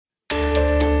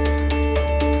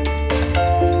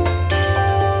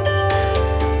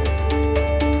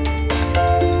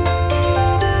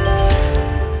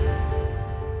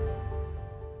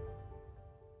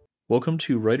Welcome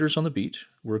to Writers on the Beat,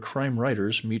 where crime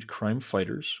writers meet crime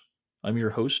fighters. I'm your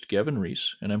host, Gavin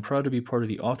Reese, and I'm proud to be part of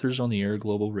the Authors on the Air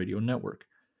Global Radio Network.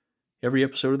 Every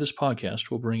episode of this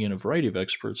podcast will bring in a variety of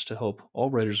experts to help all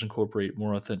writers incorporate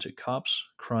more authentic cops,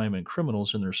 crime, and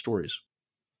criminals in their stories.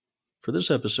 For this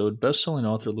episode, best-selling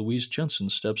author Louise Jensen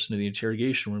steps into the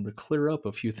interrogation room to clear up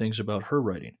a few things about her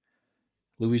writing.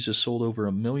 Louise has sold over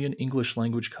 1 million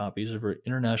English-language copies of her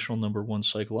international #1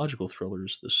 psychological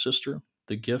thrillers, The Sister,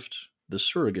 The Gift, The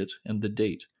Surrogate, and The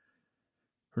Date.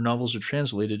 Her novels are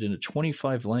translated into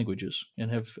 25 languages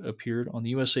and have appeared on the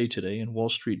USA Today and Wall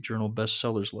Street Journal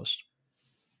bestsellers list.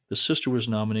 The Sister was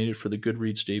nominated for the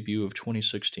Goodreads debut of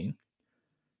 2016.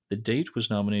 The Date was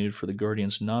nominated for the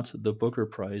Guardian's Not the Booker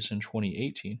Prize in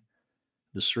 2018.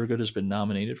 The Surrogate has been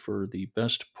nominated for the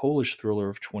Best Polish Thriller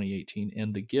of 2018,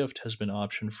 and The Gift has been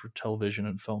optioned for television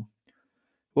and film.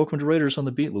 Welcome to Writers on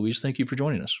the Beat, Louise. Thank you for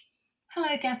joining us.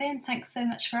 Hello, Gavin. Thanks so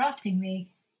much for asking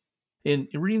me. In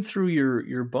reading through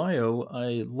your bio,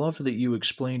 I love that you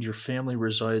explained your family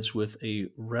resides with a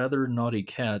rather naughty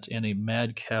cat and a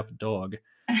madcap dog.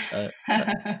 Uh,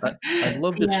 I'd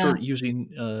love to Yeah. start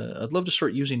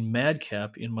using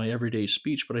madcap in my everyday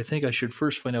speech, but I think I should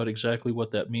first find out exactly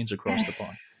what that means across the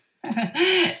pond.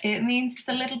 It means it's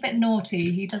a little bit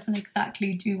naughty. He doesn't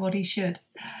exactly do what he should.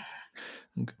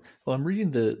 Okay. Well, I'm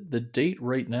reading the date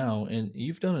right now, and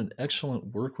you've done an excellent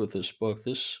work with this book.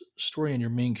 This story and your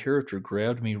main character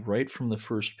grabbed me right from the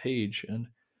first page. And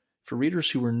for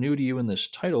readers who are new to you in this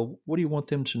title, what do you want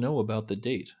them to know about the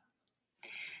date?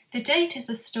 The Date is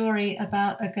a story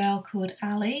about a girl called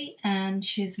Ali, and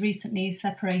she's recently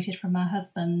separated from her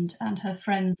husband, and her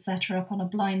friends set her up on a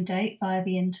blind date via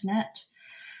the internet.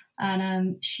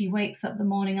 And she wakes up the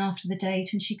morning after the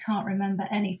date and she can't remember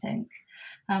anything.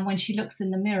 And when she looks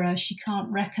in the mirror, she can't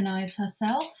recognize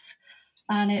herself.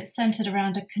 And it's centered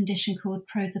around a condition called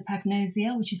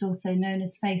prosopagnosia, which is also known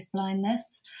as face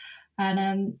blindness.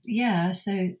 And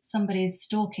so somebody's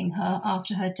stalking her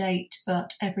after her date,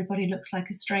 but everybody looks like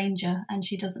a stranger and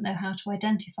she doesn't know how to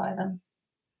identify them.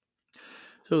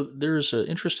 So there's,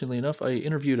 interestingly enough, I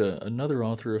interviewed another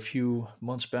author a few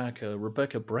months back,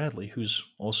 Rebecca Bradley, who's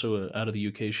also out of the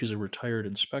UK. She's a retired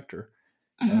inspector.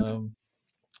 Mhm. Um,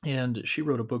 and she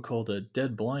wrote a book called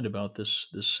Dead Blind about this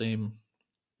same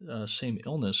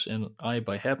illness, and I,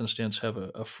 by happenstance, have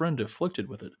a friend afflicted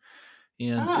with it,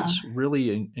 and Ah, it's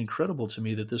really incredible to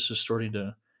me that this is starting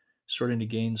to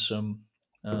gain some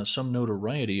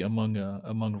notoriety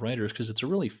among writers because it's a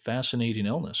really fascinating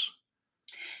illness.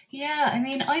 yeah. I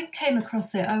mean, I came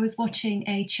across it. I was watching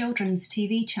a children's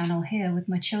TV channel here with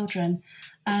my children,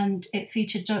 and it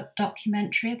featured a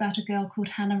documentary about a girl called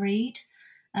Hannah Reid.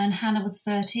 And Hannah was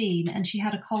 13 and she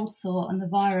had a cold sore, and the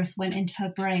virus went into her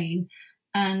brain.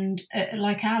 And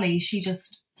like Ali, she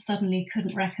just suddenly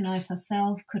couldn't recognize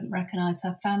herself, couldn't recognize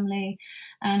her family.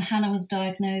 And Hannah was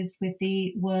diagnosed with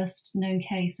the worst known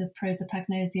case of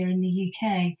prosopagnosia in the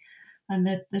UK. And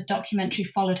the documentary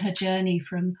followed her journey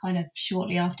from kind of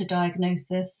shortly after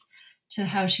diagnosis to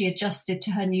how she adjusted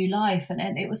to her new life.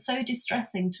 And it was so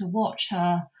distressing to watch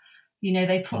her.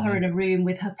 They put her Mhm. in a room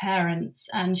with her parents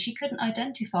and she couldn't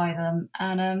identify them.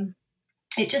 And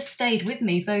it just stayed with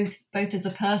me, both as a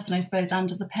person, I suppose, and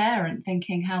as a parent,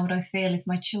 thinking, how would I feel if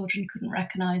my children couldn't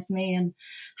recognize me, and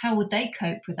how would they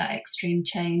cope with that extreme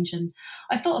change? And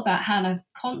I thought about Hannah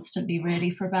constantly, really,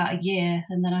 for about a year.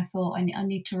 And then I thought, I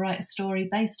need to write a story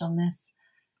based on this.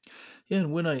 Yeah,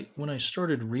 and when I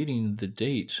started reading the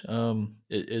date,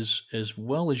 as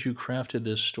well as you crafted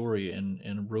this story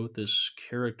and wrote this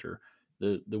character,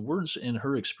 the words in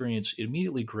her experience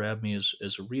immediately grabbed me as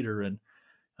a reader, and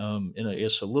I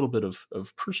guess a little bit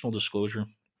of personal disclosure.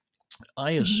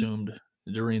 I Mhm. assumed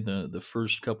during the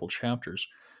first couple chapters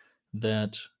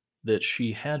that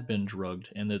she had been drugged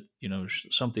and that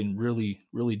something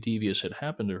really devious had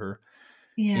happened to her.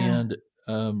 Yeah.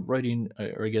 And writing,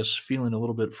 or I guess feeling a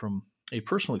little bit from a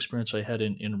personal experience I had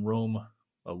in Rome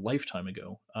a lifetime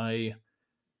ago. I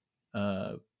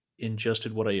uh,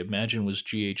 ingested what I imagine was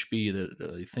GHB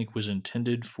that I think was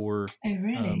intended for Oh, a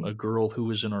really? girl who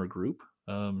was in our group.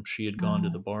 She had gone to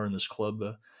the Oh, bar in this club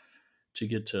to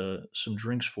get some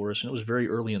drinks for us, and it was very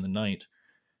early in the night.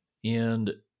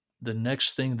 And the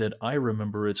next thing that I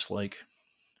remember, it's like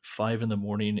 5 in the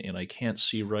morning, and I can't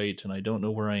see right, and I don't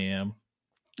know where I am.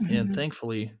 And mhm.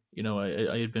 thankfully,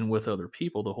 I had been with other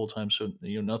people the whole time, so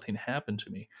nothing happened to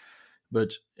me.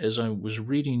 But as I was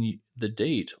reading the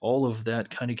date, all of that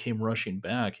kind of came rushing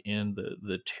back, and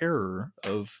the terror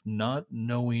of not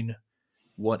knowing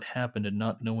what happened and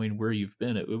not knowing where you've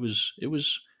been. It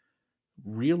was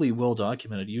really well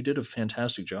documented. You did a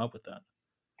fantastic job with that.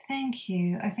 Thank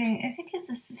you. I think it's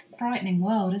a frightening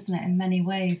world, isn't it, in many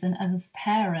ways? And as a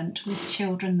parent with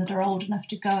children that are old enough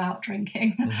to go out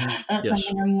drinking, Hmm. that's Yes.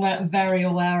 something very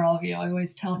aware of. I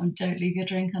always tell them, don't leave your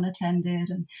drink unattended,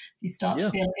 and if you start to Yeah.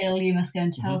 feel ill, you must go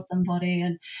and Hmm. tell somebody.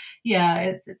 And yeah,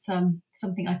 it's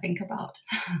something I think about.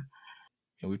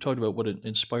 And we've talked about what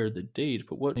inspired the date,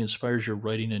 but what inspires your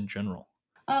writing in general?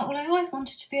 Well, I always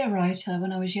wanted to be a writer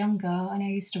when I was younger, and I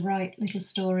used to write little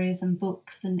stories and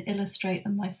books and illustrate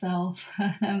them myself.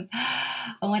 And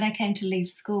when I came to leave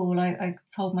school, I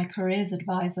told my careers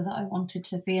advisor that I wanted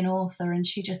to be an author, and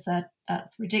she just said,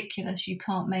 "That's ridiculous. You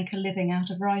can't make a living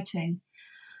out of writing."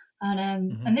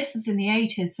 Hmm. And this was in the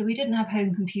 80s, so we didn't have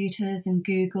home computers and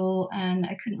Google, and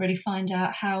I couldn't really find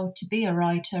out how to be a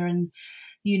writer. And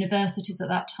universities at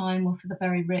that time were for the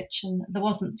very rich, and there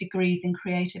wasn't degrees in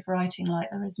creative writing like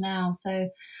there is now.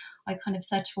 So I kind of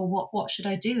said to her, what should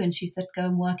I do? And she said, go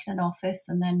and work in an office,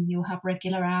 and then you'll have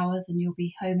regular hours, and you'll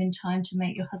be home in time to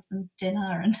make your husband's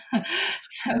dinner. And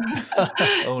so,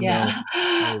 Oh yeah, no.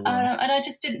 Oh wow. and I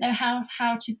just didn't know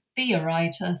how to be a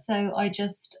writer. So I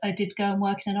did go and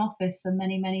work in an office for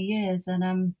many years,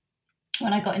 and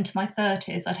when I got into my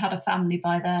 30s, I'd had a family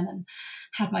by then and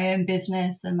had my own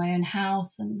business and my own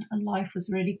house, and life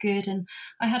was really good. And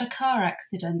I had a car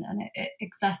accident, and it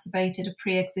exacerbated a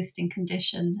pre existing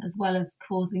condition as well as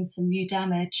causing some new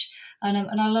damage. And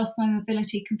I lost my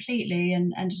mobility completely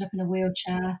and ended up in a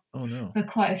wheelchair Oh no. for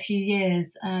quite a few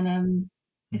years. And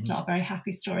it's Hmm. not a very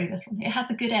happy story, this one. It has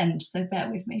a good end, so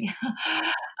bear with me.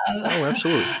 um, Oh,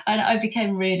 absolutely. and I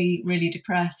became really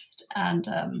depressed. And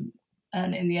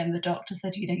in the end, the doctor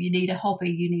said, you need a hobby,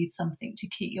 you need something to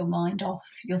keep your mind off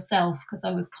yourself, because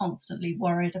I was constantly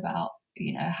worried about,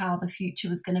 how the future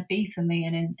was going to be for me,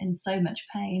 and in so much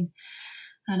pain.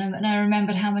 And I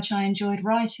remembered how much I enjoyed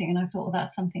writing, and I thought, well,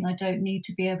 that's something I don't need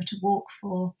to be able to walk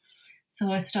for.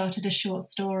 So I started a short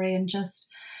story and just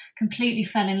completely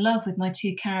fell in love with my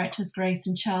two characters, Grace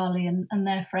and Charlie, and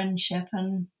their friendship,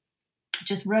 and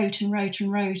just wrote and wrote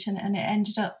and wrote, and it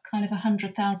ended up kind of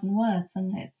 100,000 words,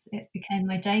 and it became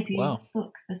my debut Wow.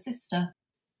 book, The Sister.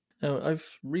 Now,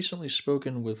 I've recently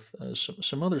spoken with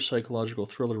some other psychological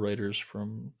thriller writers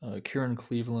from Karen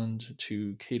Cleveland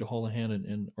to Kate Houlihan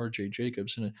and R.J.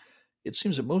 Jacobs, and it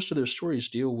seems that most of their stories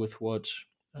deal with what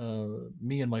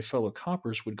me and my fellow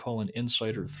coppers would call an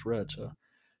insider threat,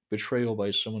 betrayal by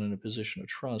someone in a position of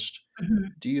trust. Mhm.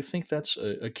 Do you think that's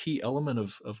a key element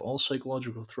of all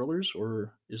psychological thrillers,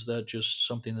 or is that just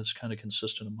something that's kind of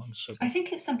consistent among I several?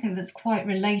 think it's something that's quite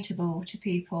relatable to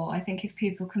people. I think if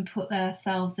people can put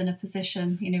themselves in a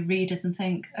position, readers, and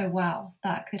think, oh wow,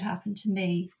 that could happen to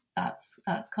me, that's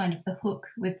kind of the hook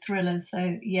with thrillers.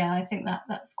 So yeah, I think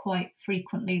that's quite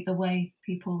frequently the way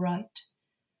people write.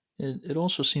 It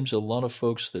also seems a lot of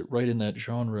folks that write in that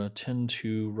genre tend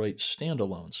to write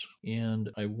standalones.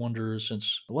 And I wonder,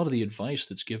 since a lot of the advice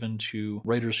that's given to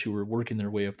writers who are working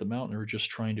their way up the mountain or just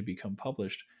trying to become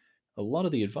published, a lot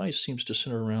of the advice seems to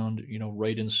center around,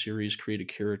 write in series, create a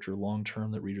character long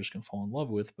term that readers can fall in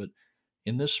love with. But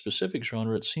in this specific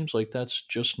genre, it seems like that's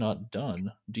just not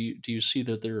done. Do you see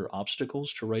that there are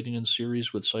obstacles to writing in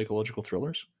series with psychological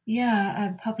thrillers?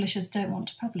 Yeah, publishers don't want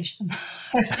to publish them.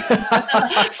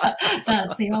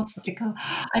 That's the obstacle.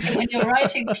 I think when you're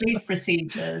writing police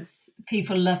procedures,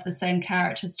 people love the same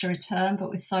characters to return,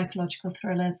 but with psychological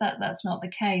thrillers, that's not the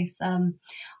case.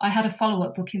 I had a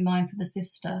follow-up book in mind for The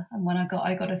Sister, and when I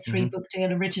got a Hmm. three-book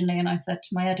deal originally, and I said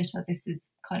to my editor, "This is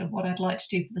kind of what I'd like to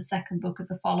do for the second book as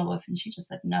a follow-up," and she just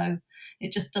said, "No,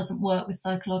 it just doesn't work with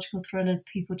psychological thrillers.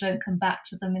 People don't come back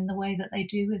to them in the way that they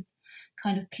do with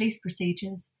kind of police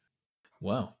procedures."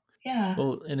 Wow. Yeah.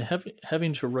 Well, and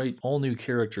having to write all new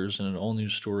characters and an all new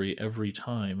story every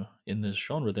time in this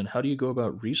genre, then how do you go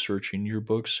about researching your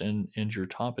books and your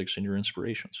topics and your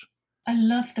inspirations? I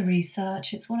love the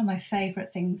research. It's one of my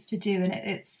favorite things to do, and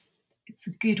it's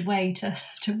a good way to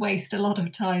to waste a lot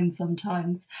of time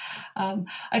sometimes.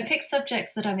 I pick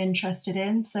subjects that I'm interested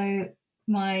in. So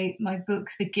my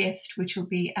book, The Gift, which will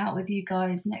be out with you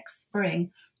guys next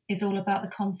spring, is all about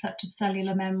the concept of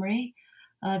cellular memory.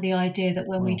 The idea that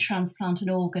when we Wow. transplant an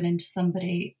organ into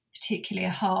somebody, particularly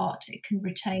a heart, it can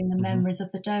retain the Hmm. memories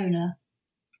of the donor.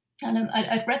 And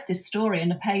I'd read this story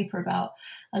in a paper about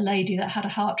a lady that had a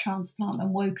heart transplant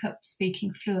and woke up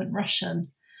speaking fluent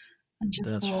Russian, and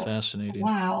just That's thought, fascinating.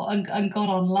 wow, and got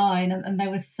online. And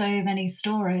there were so many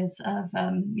stories of,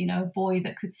 a boy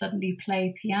that could suddenly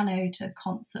play piano to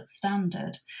concert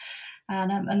standard. And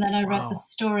then I read the Wow.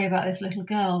 story about this little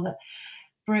girl that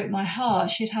broke my heart.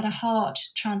 She'd had a heart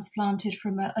transplanted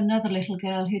from another little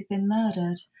girl who'd been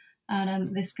murdered.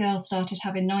 And this girl started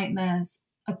having nightmares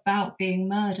about being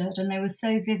murdered, and they were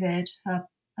so vivid. Her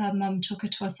mum took her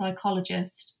to a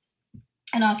psychologist,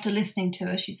 and after listening to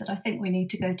her, she said, "I think we need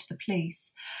to go to the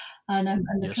police." And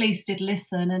the Yes, police did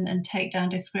listen and take down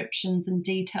descriptions and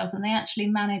details, and they actually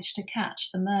managed to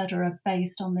catch the murderer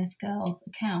based on this girl's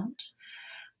account.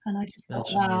 And I just thought,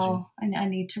 that's amazing. wow, I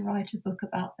need to write a book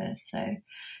about this. So,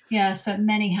 yeah, so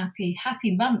many happy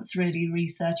months really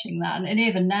researching that, and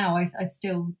even now I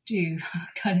still do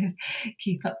kind of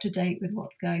keep up to date with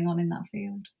what's going on in that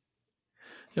field.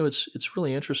 It's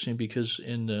really interesting because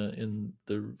in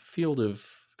the field of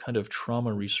kind of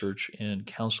trauma research and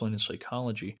counseling and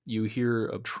psychology, you hear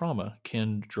of trauma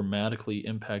can dramatically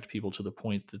impact people to the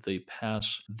point that they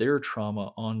pass their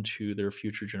trauma on to their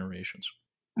future generations.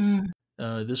 Mm.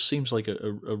 This seems like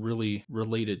a really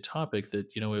related topic that,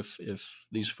 if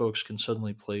these folks can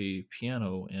suddenly play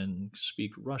piano and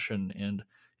speak Russian and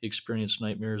experience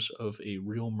nightmares of a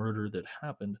real murder that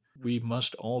happened, we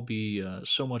must all be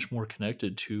so much more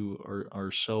connected to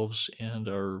ourselves and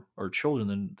our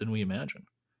children than we imagine.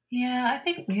 Yeah, I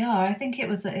think we are. I think it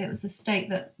was a state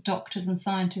that doctors and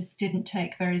scientists didn't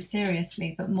take very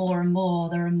seriously, but more and more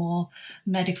there are more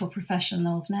medical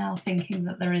professionals now thinking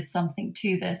that there is something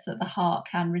to this, that the heart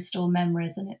can restore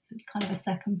memories, and it's kind of a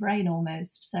second brain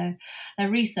almost. So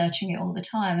they're researching it all the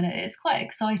time, and it's quite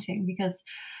exciting because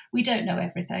we don't know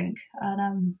everything,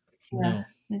 and yeah, No.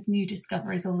 there's new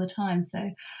discoveries all the time.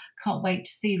 So can't wait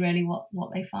to see really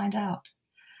what they find out.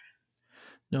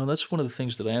 No, that's one of the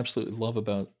things that I absolutely love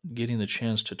about getting the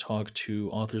chance to talk to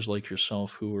authors like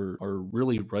yourself who are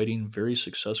really writing very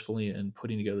successfully and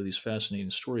putting together these fascinating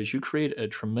stories. You create a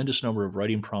tremendous number of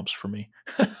writing prompts for me.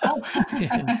 Oh.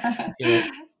 And, you know,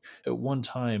 at one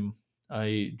time,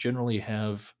 I generally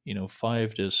have,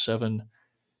 5 to 7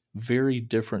 very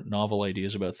different novel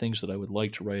ideas about things that I would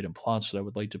like to write and plots that I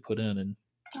would like to put in. And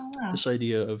Oh wow. this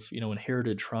idea of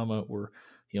inherited trauma or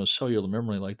cellular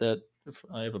memory like that, if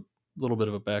I have a little bit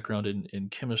of a background in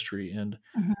chemistry and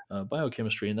Mhm.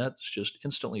 biochemistry, and that's just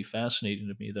instantly fascinating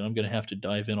to me that I'm going to have to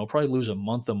dive in. I'll probably lose a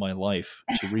month of my life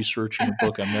to researching a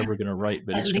book I'm never going to write,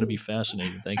 but At it's going to be least.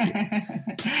 fascinating. Thank you.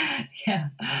 Yeah.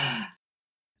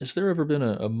 Has there ever been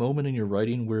a moment in your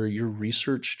writing where your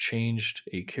research changed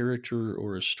a character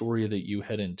or a story that you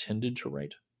had intended to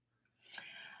write?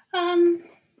 Um,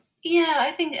 yeah,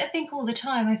 I think all the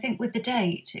time. I think with the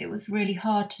date, it was really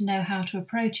hard to know how to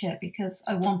approach it because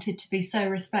I wanted to be so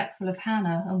respectful of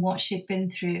Hannah and what she'd been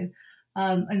through.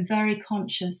 I'm very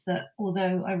conscious that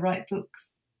although I write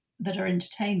books that are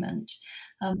entertainment,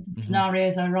 the Hmm.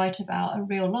 scenarios I write about are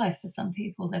real life for some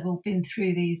people. They've all been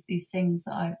through these things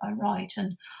that I write,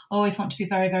 and I always want to be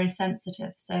very, very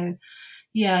sensitive. So,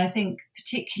 yeah, I think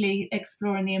particularly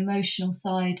exploring the emotional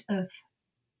side of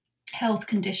health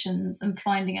conditions and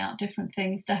finding out different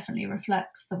things definitely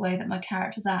reflects the way that my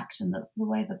characters act and the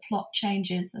way the plot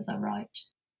changes as I write.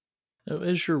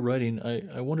 As you're writing,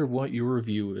 I wonder what your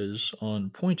view is on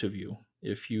point of view.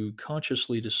 If you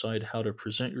consciously decide how to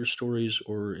present your stories,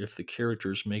 or if the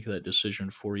characters make that decision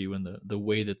for you in the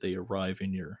way that they arrive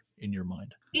in your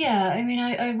mind. Yeah, I mean,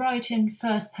 I write in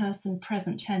first person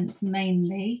present tense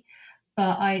mainly,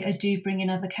 but I do bring in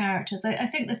other characters. I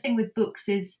think the thing with books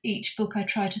is each book I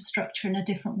try to structure in a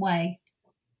different way.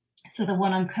 So the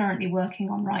one I'm currently working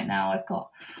on right now,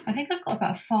 I think I've got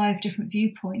about 5 different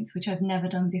viewpoints, which I've never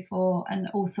done before, and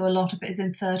also a lot of it is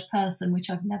in third person, which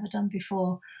I've never done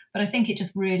before. But I think it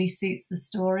just really suits the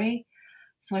story.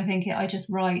 So I just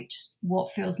write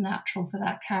what feels natural for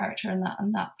that character and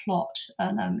that plot.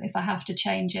 And if I have to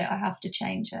change it, I have to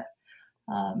change it.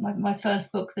 My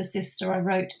first book, The Sister, I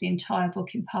wrote the entire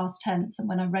book in past tense. And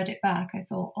when I read it back, I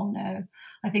thought, oh no,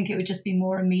 I think it would just be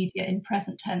more immediate in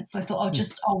present tense. So I thought I'll Hmm.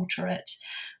 just alter it.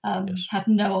 Yes. Had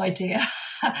no idea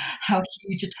how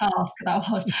huge a task that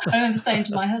was. I remember saying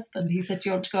to my husband, he said, do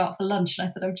you want to go out for lunch? And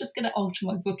I said, I'm just going to alter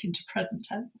my book into present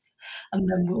tense and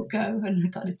then we'll go.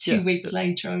 And kind of two Yeah. weeks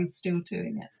later, I was still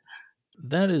doing it.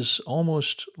 That is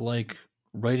almost like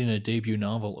writing a debut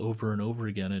novel over and over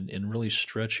again and really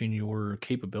stretching your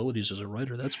capabilities as a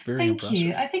writer. That's very Thank you.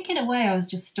 impressive. I think in a way I was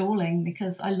just stalling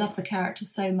because I love the character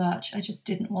so much. I just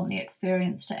didn't want the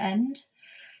experience to end.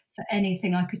 So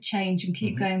anything I could change and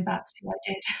keep Mhm. going back to, I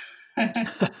did.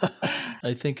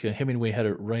 I think Hemingway had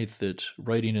it right that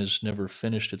writing is never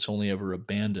finished, it's only ever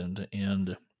abandoned.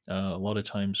 And a lot of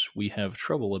times we have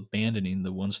trouble abandoning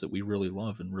the ones that we really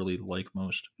love and really like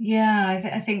most. Yeah,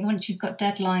 I think once you've got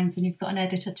deadlines and you've got an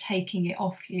editor taking it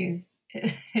off you,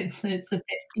 it's a bit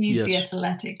easier Yes, to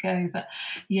let it go. But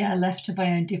yeah, left to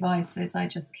my own devices, I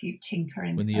just keep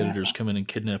tinkering when the editors forever. come in and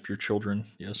kidnap your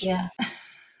children. Yes. Yeah,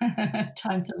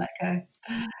 time to let go.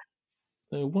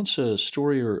 Once a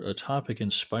story or a topic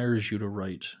inspires you to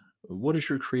write, what is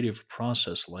your creative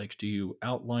process like? Do you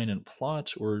outline and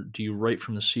plot, or do you write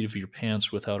from the seat of your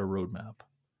pants without a roadmap?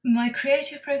 My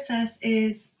creative process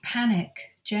is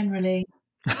panic generally.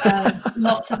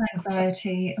 Lots of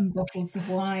anxiety and bottles of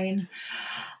wine.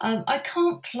 I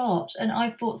can't plot, and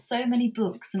I've bought so many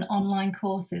books and online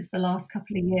courses the last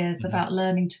couple of years Mhm. about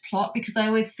learning to plot because I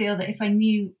always feel that if I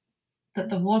knew that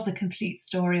there was a complete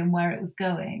story and where it was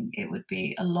going, it would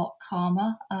be a lot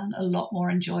calmer and a lot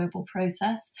more enjoyable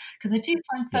process. Because I do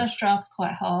find Yes. first drafts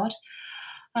quite hard,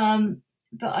 um,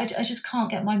 but I just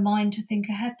can't get my mind to think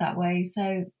ahead that way.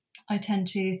 So I tend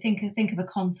to think of a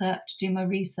concept, do my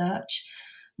research,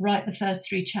 write the first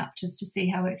three chapters to see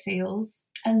how it feels,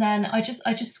 and then I just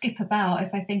skip about.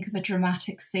 If I think of a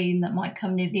dramatic scene that might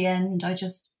come near the end, I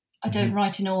don't Mhm.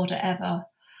 write in order ever.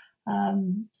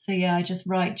 So yeah, I just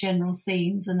write general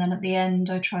scenes, and then at the end,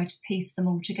 I try to piece them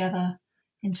all together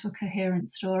into a coherent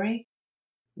story.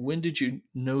 When did you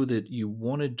know that you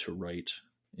wanted to write,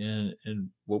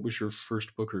 and what was your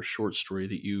first book or short story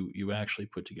that you actually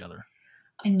put together?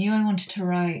 I knew I wanted to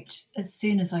write as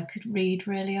soon as I could read.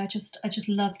 Really, I just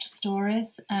loved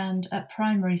stories, and at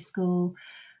primary school,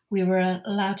 we were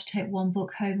allowed to take one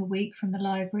book home a week from the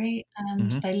library,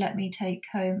 and Mhm. they let me take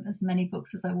home as many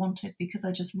books as I wanted because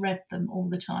I just read them all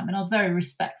the time, and I was very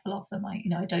respectful of them. I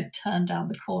don't turn down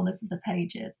the corners of the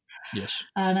pages. Yes.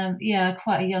 And yeah,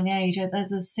 quite a young age.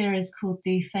 There's a series called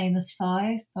The Famous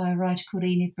Five by a writer called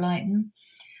Enid Blyton,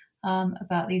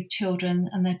 about these children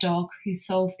and their dog who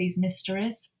solve these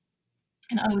mysteries.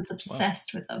 And I was Wow.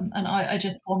 obsessed with them, and I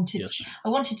just wanted Yes. I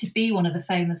wanted to be one of the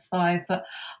famous five, but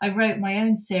I wrote my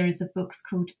own series of books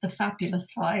called The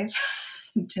Fabulous Five,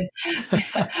 to,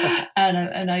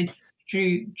 and I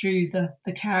drew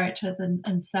the characters and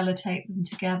sellotape them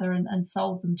together and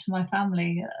sold them to my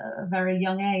family at a very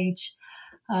young age.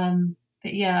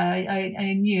 But yeah,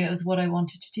 I knew it was what I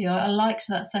wanted to do. I liked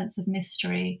that sense of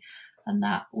mystery and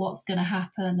that what's going to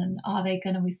happen and are they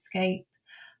going to escape.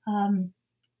 Um,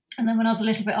 and then when I was a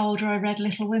little bit older, I read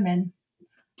Little Women.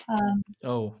 Um,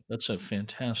 Oh, that's a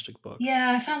fantastic book.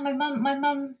 yeah, I found my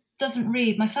mum doesn't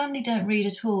read. My family don't read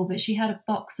at all, but she had a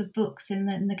box of books in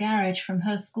the garage from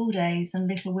her school days, and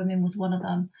Little Women was one of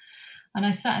them. And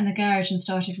I sat in the garage and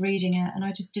started reading it, and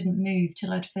I just didn't move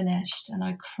till I'd finished, and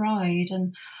I cried,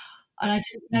 and I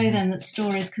didn't know Mhm. then that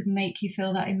stories could make you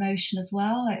feel that emotion as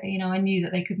well. I knew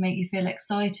that they could make you feel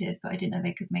excited, but I didn't know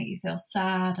they could make you feel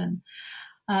sad, and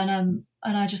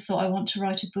I just thought I want to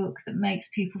write a book that makes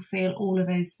people feel all of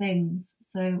those things.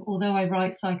 So although I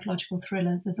write psychological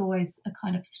thrillers, there's always a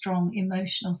kind of strong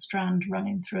emotional strand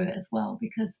running through it as well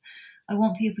because I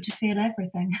want people to feel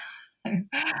everything.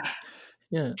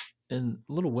 Yeah, and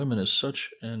Little Women is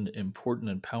such an important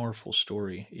and powerful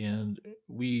story, and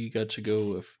we got to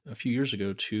go a few years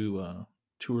ago to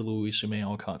tour Louisa May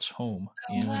Alcott's home,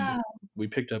 Oh, and wow. we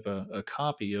picked up a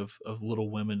copy of Little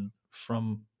Women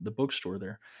from the bookstore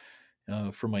there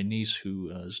for my niece who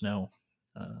is now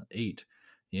 8.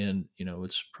 And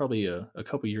it's probably a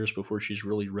couple years before she's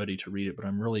really ready to read it, but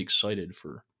I'm really excited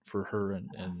for her,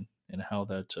 and how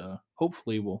that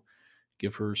hopefully will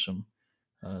give her some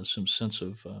sense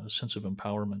of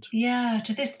empowerment. Yeah,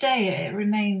 to this day, it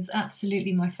remains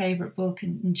absolutely my favourite book,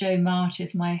 and Jo March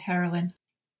is my heroine.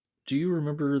 Do you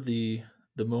remember the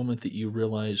moment that you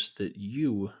realized that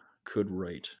you could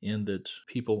write and that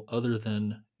people other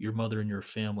than your mother and your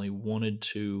family wanted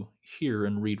to hear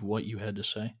and read what you had to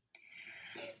say?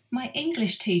 My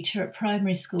English teacher at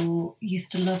primary school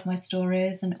used to love my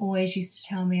stories and always used to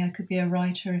tell me I could be a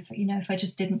writer if I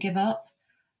just didn't give up.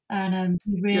 And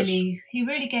he Yes.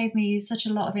 really gave me such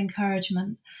a lot of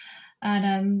encouragement.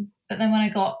 And but then when I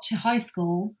got to high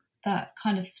school, that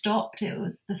kind of stopped.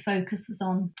 The focus was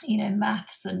on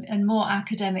maths and more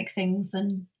academic things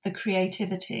than the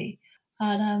creativity.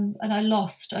 And I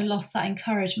lost that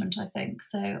encouragement, I think.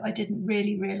 So I didn't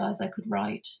really realize I could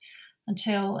write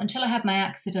until I had my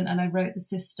accident and I wrote The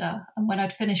Sister. And when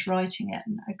I'd finished writing it,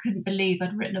 and I couldn't believe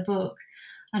I'd written a book,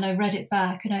 and I read it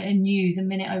back, and I knew the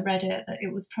minute I read it that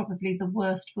it was probably the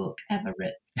worst book ever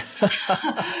written.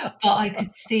 But I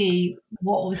could see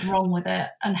what was wrong with it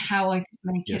and how I could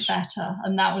make it Yes. better.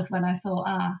 And that was when I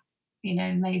thought,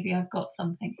 maybe I've got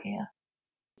something here.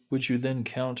 Would you then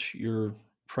count your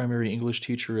primary English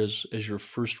teacher as your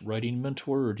first writing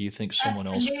mentor, or do you think someone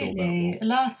else filled that Absolutely. role?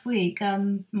 Last week,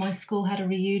 my school had a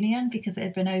reunion because it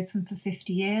had been open for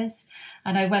 50 years.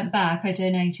 And I went back, I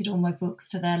donated all my books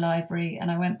to their library,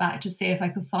 and I went back to see if I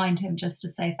could find him just to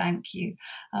say thank you.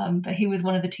 But he was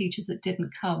one of the teachers that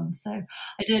didn't come. So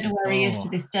I don't know where he is to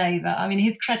Oh, this day, but I mean,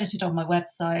 he's credited on my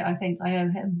website. I think I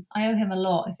owe him a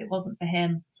lot. If it wasn't for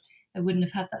him, I wouldn't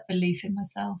have had that belief in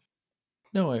myself.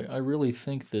 no, I really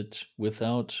think that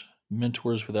without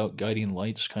mentors, without guiding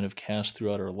lights kind of cast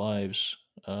throughout our lives,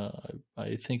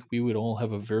 I think we would all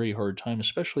have a very hard time,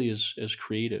 especially as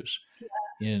creatives,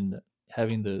 in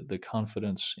having the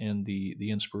confidence and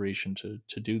the inspiration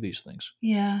to do these things.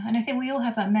 Yeah, and I think we all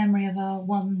have that memory of our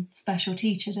one special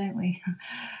teacher, don't we?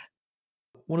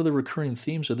 One of the recurring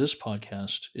themes of this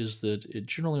podcast is that it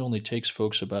generally only takes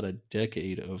folks about a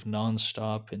decade of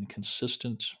nonstop and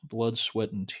consistent blood,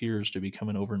 sweat, and tears to become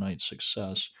an overnight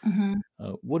success. Mhm.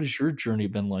 What has your journey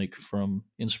been like from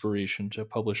inspiration to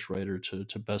published writer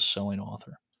to best-selling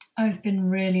author? I've been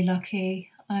really lucky.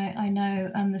 I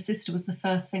know The Sister was the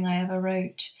first thing I ever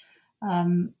wrote.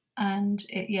 And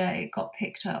it got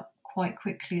picked up quite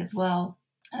quickly as well.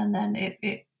 And then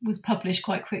it was published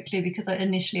quite quickly because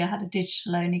initially I had a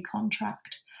digital only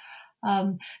contract.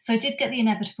 So I did get the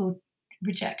inevitable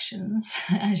rejections,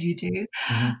 as you do.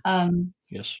 Hmm. Um,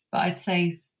 Yes. but I'd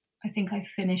say I think I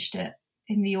finished it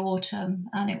in the autumn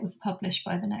and it was published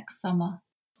by the next summer.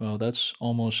 Well, that's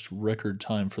almost record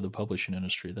time for the publishing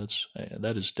industry.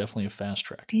 That is definitely a fast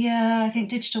track. Yeah, I think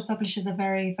digital publishers are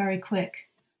very, very quick.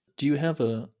 Do you have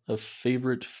a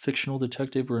favorite fictional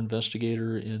detective or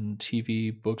investigator in TV,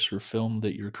 books, or film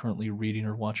that you're currently reading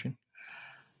or watching?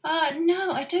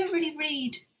 No, I don't really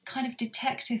read kind of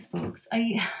detective books.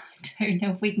 I don't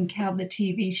know if we can count the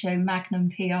TV show Magnum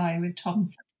PI with Tom.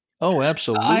 Oh, I,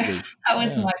 absolutely. that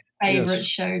was Yeah. my favourite Yes.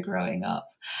 show growing up.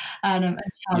 And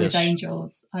Charlie's Yes.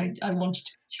 Angels. I wanted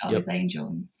to be Charlie's Yep. Angel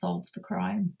and solve the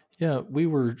crime. Yeah,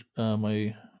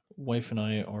 my wife and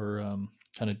I are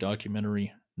kind of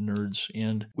documentary nerds,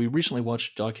 and we recently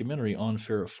watched a documentary on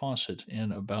Farrah Fawcett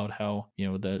and about how,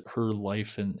 that her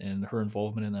life and her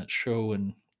involvement in that show,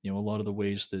 and, a lot of the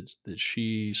ways that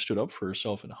she stood up for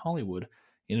herself in Hollywood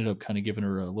ended up kind of giving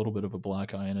her a little bit of a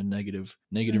black eye and a negative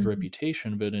Mm.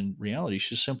 reputation. But in reality,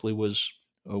 she simply was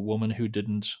a woman who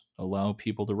didn't allow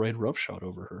people to ride roughshod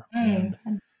over her. Oh, And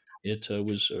and it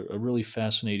was a really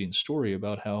fascinating story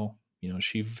about how,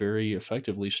 she very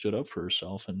effectively stood up for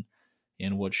herself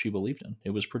and what she believed in.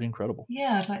 It was pretty incredible.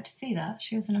 yeah, I'd like to see that.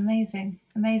 She was an amazing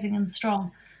and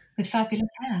strong with fabulous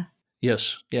hair.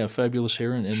 Yes, yeah, fabulous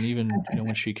hair, and even,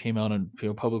 when she came out and,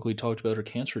 publicly talked about her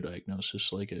cancer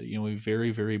diagnosis, like a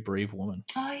very, very brave woman.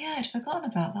 Oh, yeah, I'd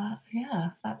forgotten about that. Yeah,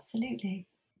 absolutely.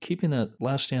 Keeping that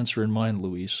last answer in mind,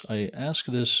 Louise, I ask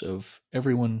this of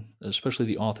everyone, especially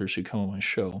the authors who come on my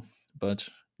show, but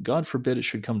God forbid it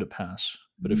should come to pass.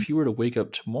 But Mhm. if you were to wake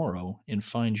up tomorrow and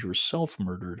find yourself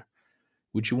murdered,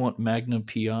 would you want Magnum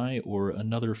PI or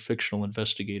another fictional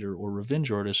investigator or revenge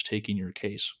artist taking your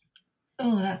case?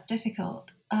 Oh, that's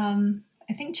difficult.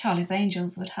 I think Charlie's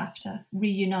Angels would have to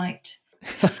reunite.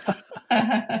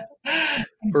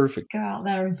 Perfect. Go out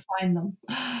there and find them.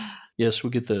 Yes, we'll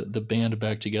get the band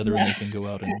back together and Yeah. they can go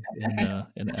out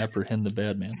and apprehend the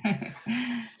bad man.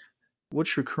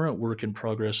 What's your current work in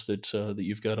progress that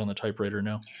you've got on the typewriter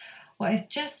now? Well, I've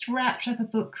just wrapped up a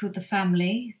book called The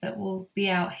Family that will be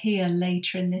out here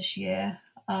later in this year,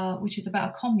 which is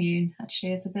about a commune.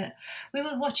 Actually, it's a bit. We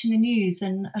were watching the news,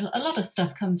 and a lot of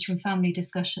stuff comes from family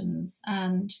discussions.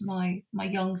 And my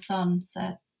young son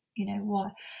said,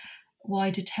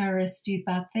 why do terrorists do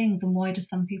bad things, and why do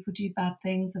some people do bad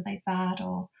things? Are they bad,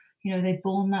 or are they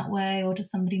born that way, or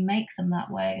does somebody make them that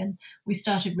way? And we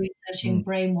started researching Mm,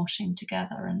 brainwashing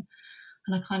together, and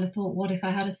I kind of thought, what if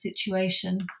I had a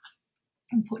situation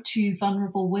and put two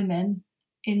vulnerable women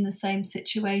in the same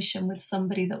situation with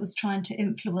somebody that was trying to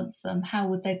influence them? How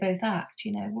would they both act?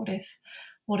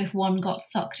 What if one got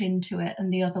sucked into it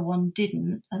and the other one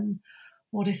didn't? And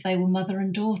what if they were mother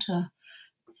and daughter?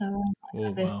 So I oh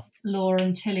have wow. this Laura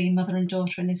and Tilly, mother and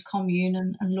daughter, in this commune,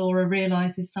 and Laura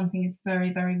realizes something is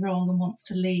very, very wrong and wants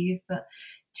to leave, but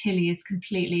Tilly is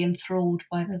completely enthralled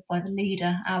by the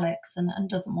leader, Alex, and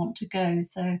doesn't want to go.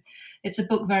 So it's a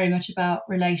book very much about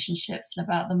relationships and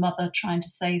about the mother trying to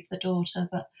save the daughter,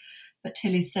 but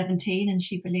Tilly's 17 and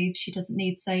she believes she doesn't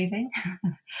need saving,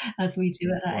 as we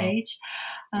do at that Wow. age.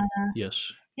 Uh,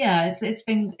 Yes. yeah, it's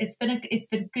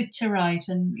been good to write,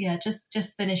 and yeah,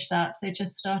 just finished that, so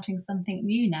just starting something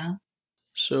new now.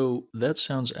 So that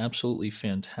sounds absolutely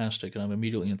fantastic, and I'm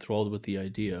immediately enthralled with the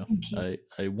idea. Thank you.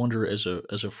 I wonder, as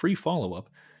a free follow up,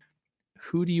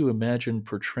 Who do you imagine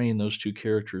portraying those two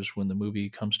characters when the movie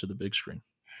comes to the big screen?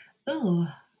 Oh,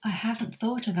 I haven't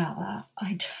thought about that.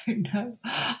 I don't know.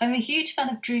 I'm a huge fan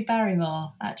of Drew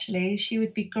Barrymore, actually. She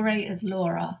would be great as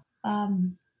Laura.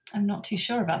 I'm not too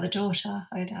sure about the daughter.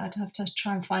 I'd have to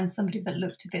try and find somebody that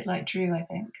looked a bit like Drew, I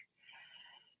think.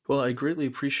 Well, I greatly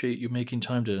appreciate you making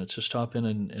time to stop in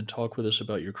and talk with us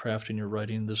about your craft and your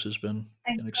writing. This has been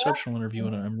Thanks an for exceptional interview,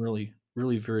 having and me. I'm really,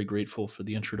 really very grateful for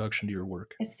the introduction to your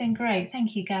work. It's been great.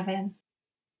 Thank you, Gavin.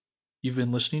 You've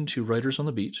been listening to Writers on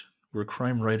the Beat, where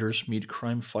crime writers meet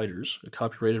crime fighters, a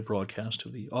copyrighted broadcast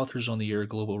of the Authors on the Air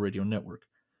Global Radio Network.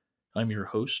 I'm your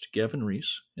host, Gavin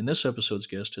Reese, and this episode's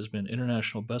guest has been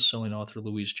international best-selling author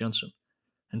Louise Jensen.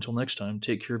 Until next time,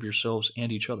 take care of yourselves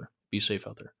and each other. Be safe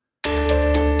out there.